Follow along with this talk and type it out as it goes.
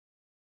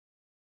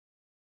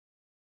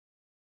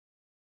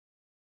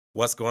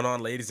What's going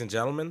on, ladies and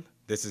gentlemen?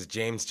 This is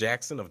James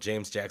Jackson of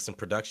James Jackson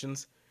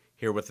Productions,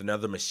 here with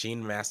another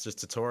Machine Masters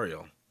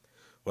tutorial.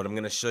 What I'm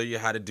going to show you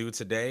how to do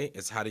today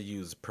is how to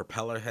use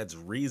Propellerhead's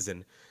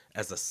Reason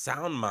as a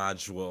sound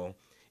module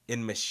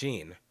in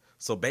Maschine.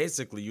 So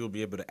basically, you'll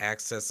be able to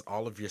access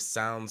all of your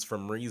sounds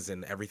from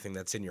Reason, everything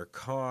that's in your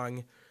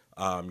Kong,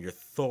 your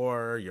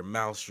Thor, your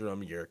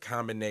Maelstrom, your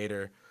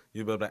Combinator.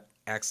 You'll be able to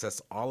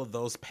access all of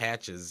those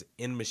patches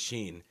in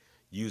Maschine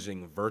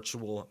using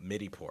virtual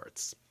MIDI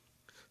ports.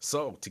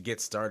 So, to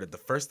get started, the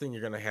first thing you're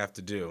going to have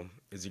to do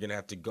is you're going to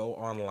have to go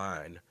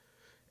online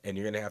and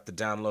you're going to have to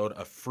download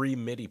a free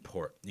MIDI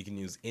port. You can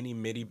use any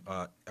MIDI,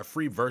 a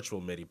free virtual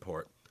MIDI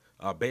port.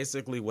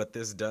 Basically, what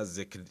this does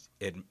is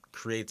it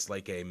creates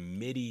like a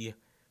MIDI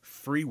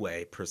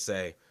freeway per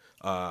se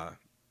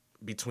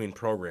between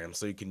programs,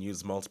 so you can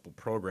use multiple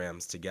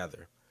programs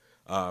together.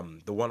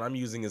 The one I'm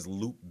using is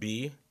Loop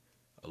B1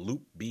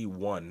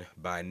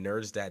 by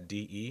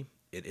nerds.de.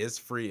 It is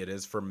free. It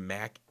is for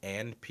Mac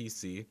and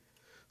PC.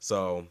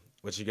 So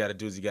what you got to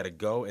do is you got to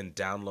go and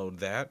download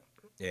that,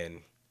 and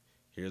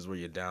here's where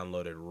you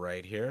download it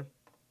right here.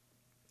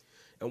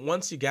 And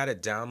once you got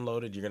it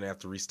downloaded, you're going to have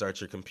to restart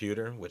your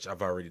computer, which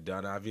I've already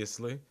done,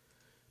 obviously.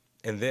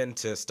 And then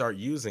to start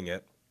using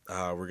it,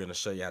 we're going to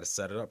show you how to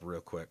set it up real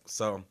quick.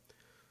 So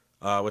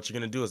what you're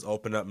going to do is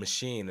open up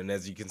Maschine, and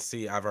as you can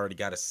see, I've already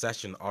got a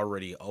session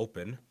already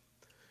open.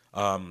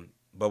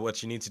 But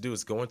what you need to do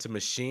is go into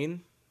Maschine,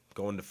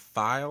 go into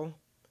File,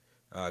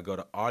 go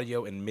to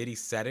Audio and MIDI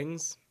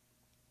Settings,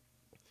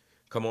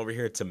 come over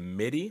here to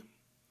MIDI,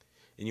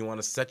 and you want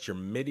to set your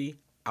MIDI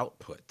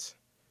output.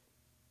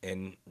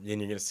 And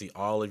then you're going to see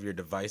all of your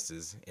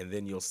devices, and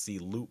then you'll see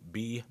Loop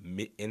B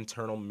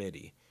internal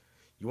MIDI.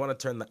 You want to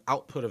turn the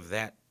output of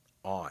that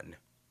on,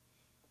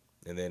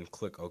 and then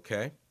click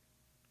OK.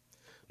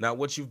 Now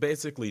what you've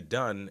basically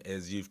done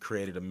is you've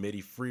created a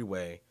MIDI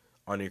freeway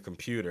on your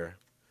computer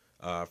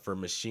for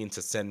Maschine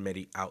to send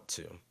MIDI out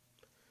to.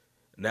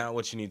 Now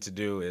what you need to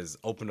do is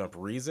open up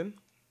Reason,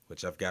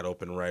 which I've got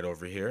open right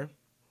over here.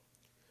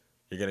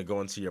 You're going to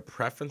go into your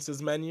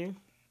Preferences menu.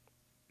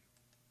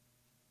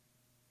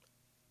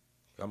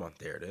 Come on,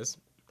 there it is.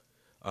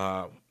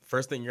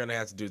 First thing you're going to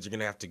have to do is you're going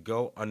to have to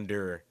go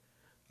under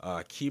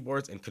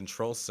Keyboards and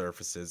Control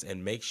Surfaces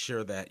and make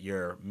sure that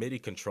your MIDI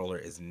controller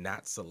is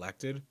not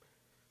selected.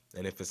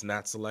 And if it's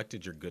not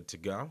selected, you're good to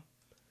go.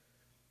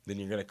 Then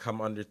you're going to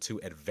come under to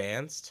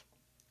Advanced,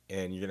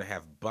 and you're going to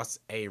have Bus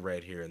A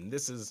right here. And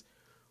this is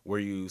where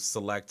you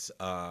select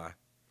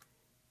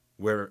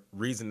where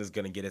Reason is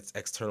going to get its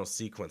external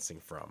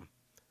sequencing from.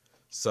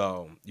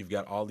 So you've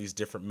got all these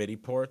different MIDI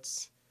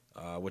ports.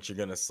 What you're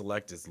going to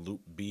select is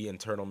Loop B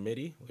internal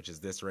MIDI, which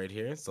is this right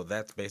here. So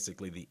that's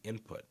basically the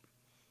input.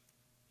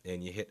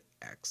 And you hit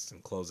X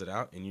and close it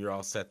out, and you're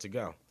all set to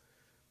go.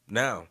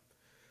 Now,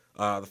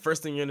 the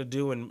first thing you're going to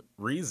do in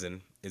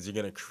Reason is you're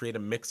going to create a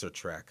mixer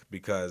track,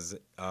 because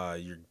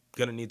you're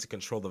going to need to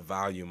control the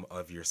volume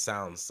of your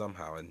sound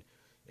somehow. And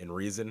in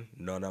Reason,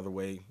 no other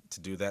way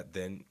to do that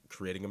than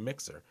creating a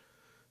mixer.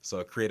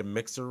 So create a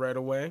mixer right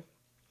away,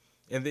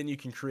 and then you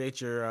can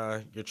create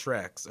your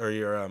tracks or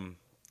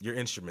your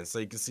instruments. So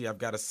you can see I've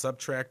got a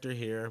subtractor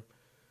here.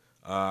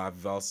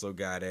 I've also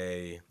got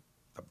a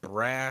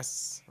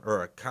brass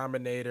or a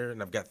combinator,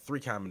 and I've got 3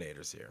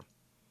 combinators here.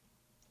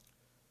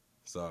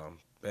 So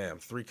bam,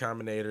 3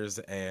 combinators,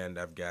 and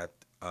I've got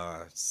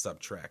a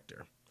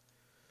subtractor.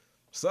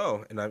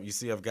 So, and you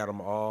see I've got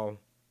them all,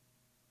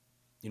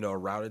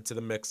 routed to the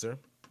mixer.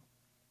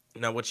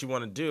 Now what you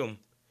want to do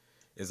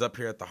is up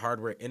here at the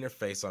hardware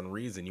interface on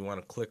Reason, you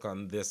want to click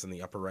on this in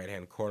the upper right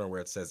hand corner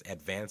where it says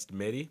Advanced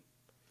MIDI,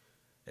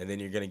 and then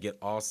you're going to get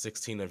all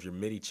 16 of your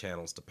MIDI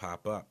channels to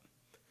pop up.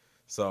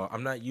 So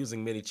I'm not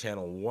using MIDI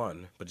channel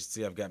 1, but you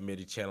see I've got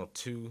MIDI channel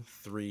 2,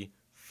 3,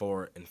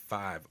 4, and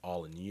 5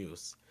 all in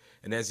use.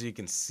 And as you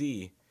can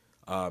see,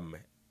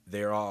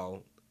 they're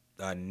all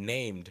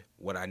named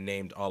what I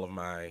named all of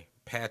my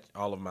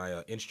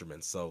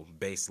instruments. So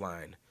bass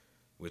line,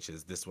 which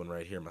is this one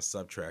right here, my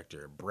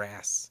subtractor;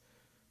 brass,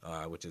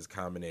 which is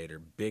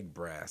combinator; big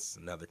brass,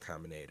 another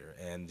combinator;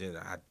 and then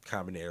a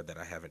combinator that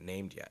I haven't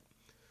named yet.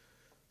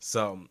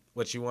 So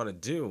what you want to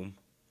do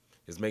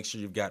is make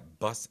sure you've got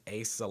Bus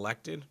A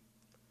selected,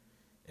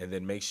 and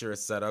then make sure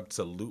it's set up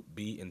to Loop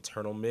B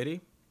internal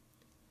MIDI,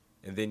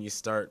 and then you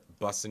start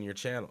bussing your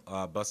channel,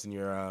 bussing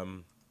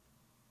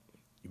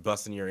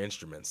your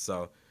instruments.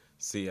 So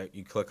see,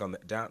 you click on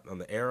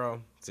the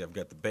arrow. See, I've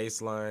got the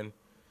bass line.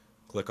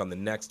 Click on the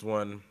next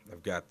one.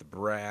 I've got the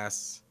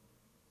brass.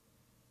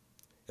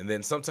 And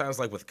then sometimes,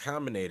 like with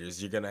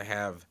combinators, you're gonna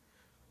have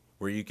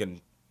where you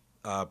can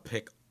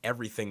pick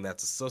everything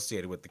that's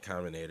associated with the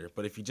combinator.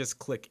 But if you just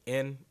click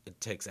in, it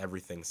takes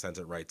everything, sends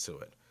it right to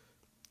it.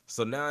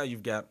 So now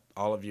you've got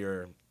all of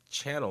your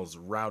channels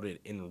routed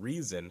in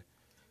Reason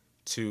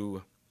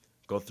to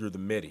go through the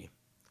MIDI.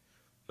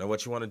 Now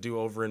what you want to do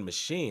over in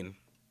Maschine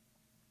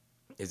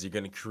is you're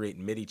going to create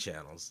MIDI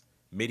channels,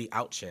 MIDI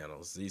out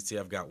channels. So you see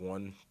I've got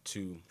 1,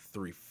 2,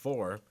 3,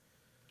 4,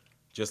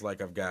 just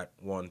like I've got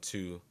 1,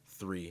 2,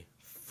 3,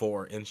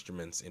 4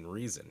 instruments in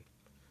Reason.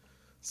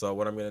 So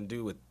what I'm going to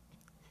do with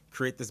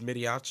create this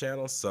MIDI out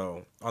channel.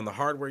 So on the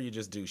hardware, you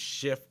just do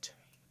shift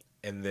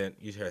and then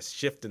you have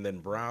shift and then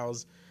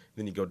browse.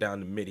 Then you go down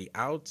to MIDI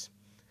out.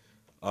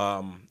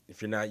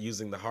 If you're not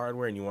using the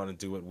hardware and you want to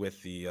do it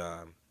with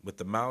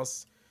the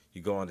mouse,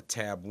 you go on to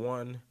tab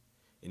 1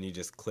 and you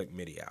just click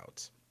MIDI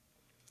out.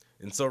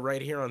 And so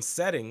right here on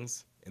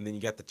settings, and then you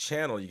got the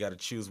channel, you got to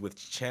choose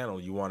which channel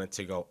you want it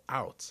to go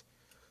out.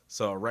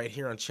 So right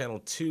here on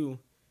channel 2,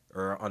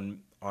 or on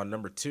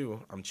number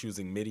 2, I'm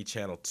choosing MIDI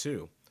channel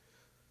 2.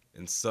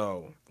 And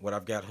so what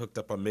I've got hooked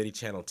up on MIDI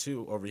channel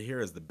 2 over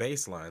here is the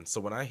bass line. So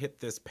when I hit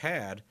this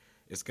pad,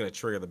 it's going to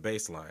trigger the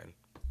bass line.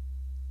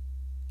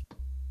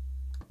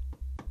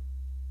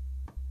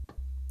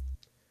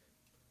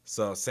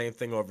 So same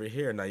thing over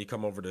here. Now you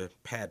come over to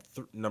pad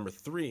number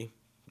 3,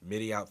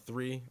 MIDI out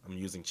 3. I'm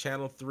using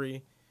channel 3,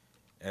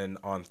 and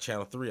on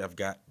channel 3 I've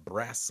got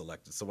brass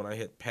selected. So when I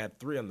hit pad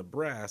 3 on the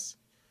brass,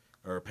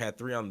 or pad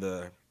 3 on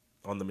the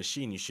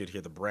machine, you should hear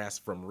the brass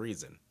from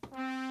Reason.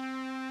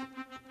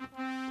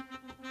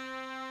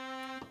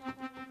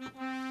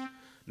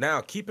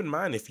 Now keep in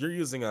mind, if you're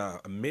using a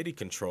MIDI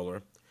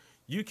controller,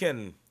 you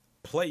can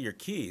play your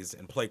keys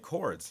and play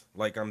chords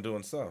like I'm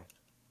doing so.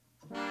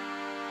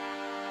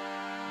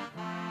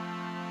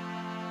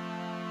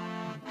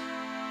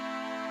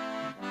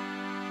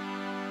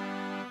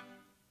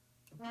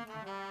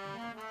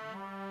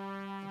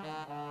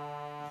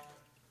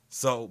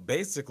 So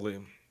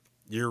basically,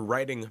 you're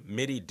writing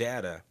MIDI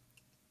data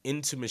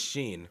into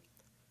Maschine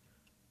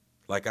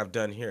like I've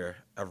done here.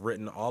 I've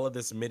written all of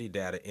this MIDI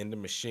data into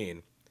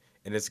Maschine,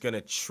 and it's going to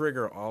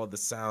trigger all of the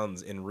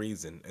sounds in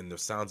Reason, and the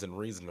sounds in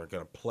Reason are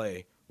going to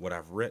play what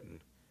I've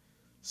written.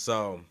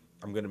 So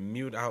I'm going to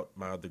mute out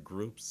my other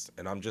groups,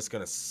 and I'm just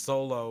going to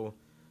solo.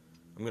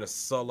 I'm going to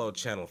solo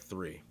channel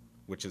 3,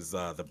 which is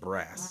the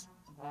brass.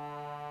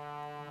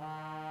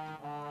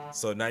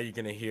 So now you're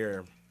going to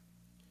hear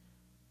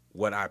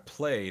what I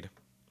played,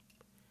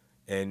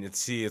 and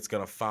it's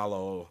going to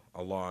follow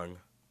along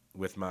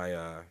with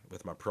my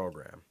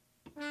program.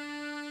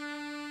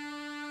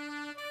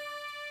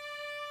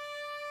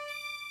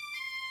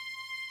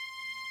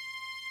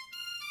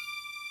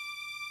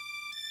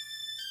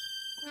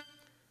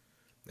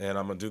 And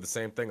I'm going to do the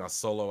same thing. I'll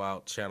solo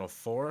out channel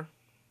 4.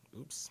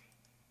 Oops.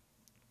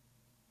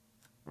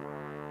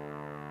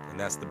 And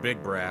that's the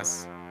big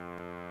brass.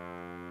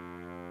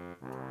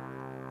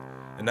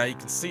 And now you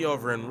can see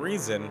over in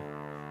Reason,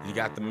 you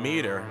got the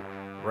meter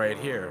right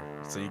here.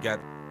 So you can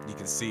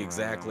see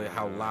exactly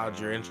how loud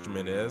your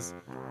instrument is.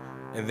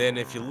 And then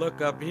if you look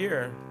up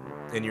here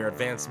in your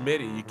advanced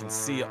MIDI, you can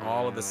see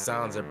all of the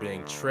sounds are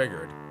being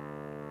triggered.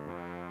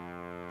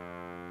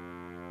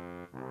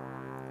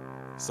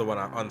 So when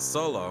I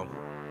unsolo,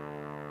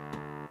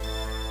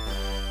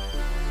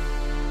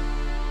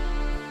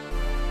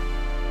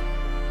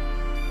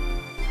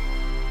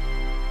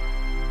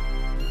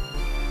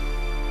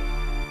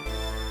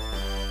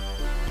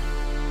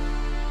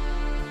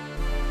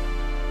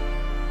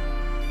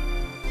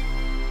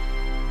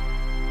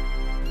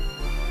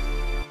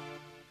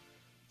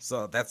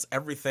 so that's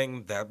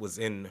everything that was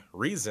in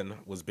Reason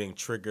was being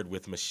triggered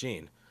with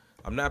Maschine.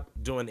 I'm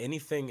not doing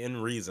anything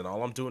in Reason.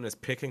 All I'm doing is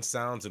picking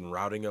sounds and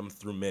routing them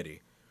through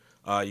MIDI.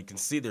 You can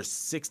see there's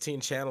 16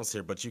 channels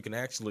here, but you can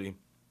actually,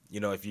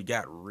 if you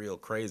got real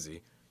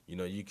crazy,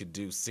 you could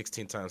do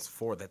 16 times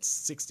 4. That's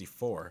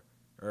 64.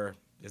 Or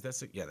is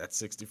that, yeah, that's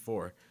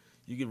 64.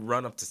 You could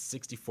run up to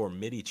 64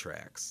 MIDI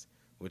tracks,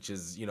 which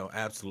is,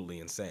 absolutely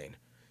insane.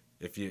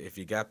 If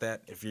you got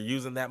that, if you're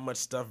using that much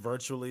stuff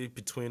virtually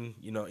between,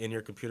 in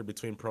your computer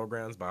between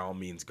programs, by all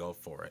means, go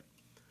for it.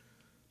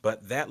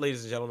 But that,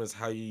 ladies and gentlemen, is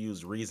how you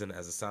use Reason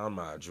as a sound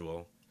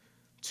module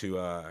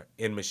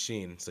in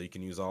Maschine. So you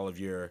can use all of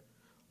your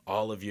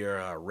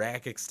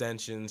rack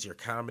extensions, your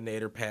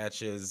combinator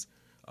patches,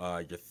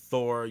 your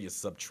Thor, your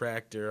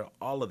subtractor,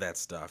 all of that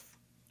stuff.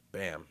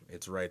 Bam,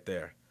 it's right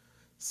there.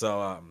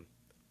 So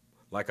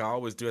like I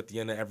always do at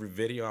the end of every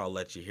video, I'll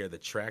let you hear the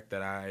track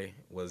that I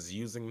was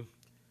using,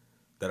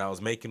 that I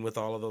was making with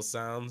all of those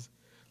sounds.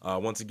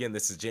 Once again,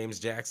 this is James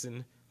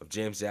Jackson of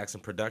James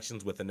Jackson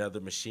Productions with another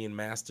Maschine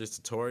Masters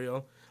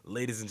tutorial.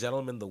 Ladies and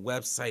gentlemen, the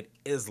website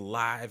is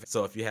live,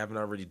 so if you haven't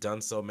already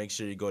done so, make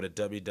sure you go to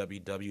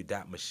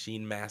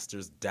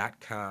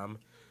www.machinemasters.com.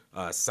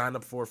 Sign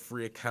up for a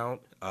free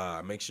account.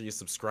 Make sure you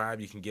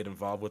subscribe. You can get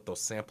involved with those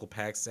sample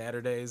pack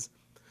Saturdays.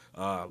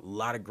 A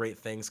lot of great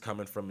things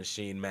coming from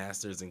Maschine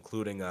Masters,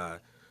 including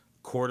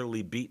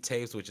quarterly beat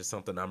tapes, which is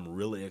something I'm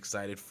really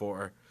excited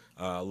for.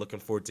 Looking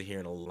forward to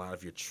hearing a lot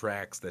of your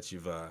tracks that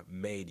you've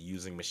made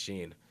using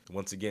Maschine.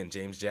 Once again,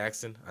 James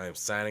Jackson, I am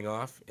signing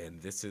off, and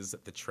this is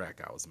the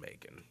track I was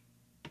making.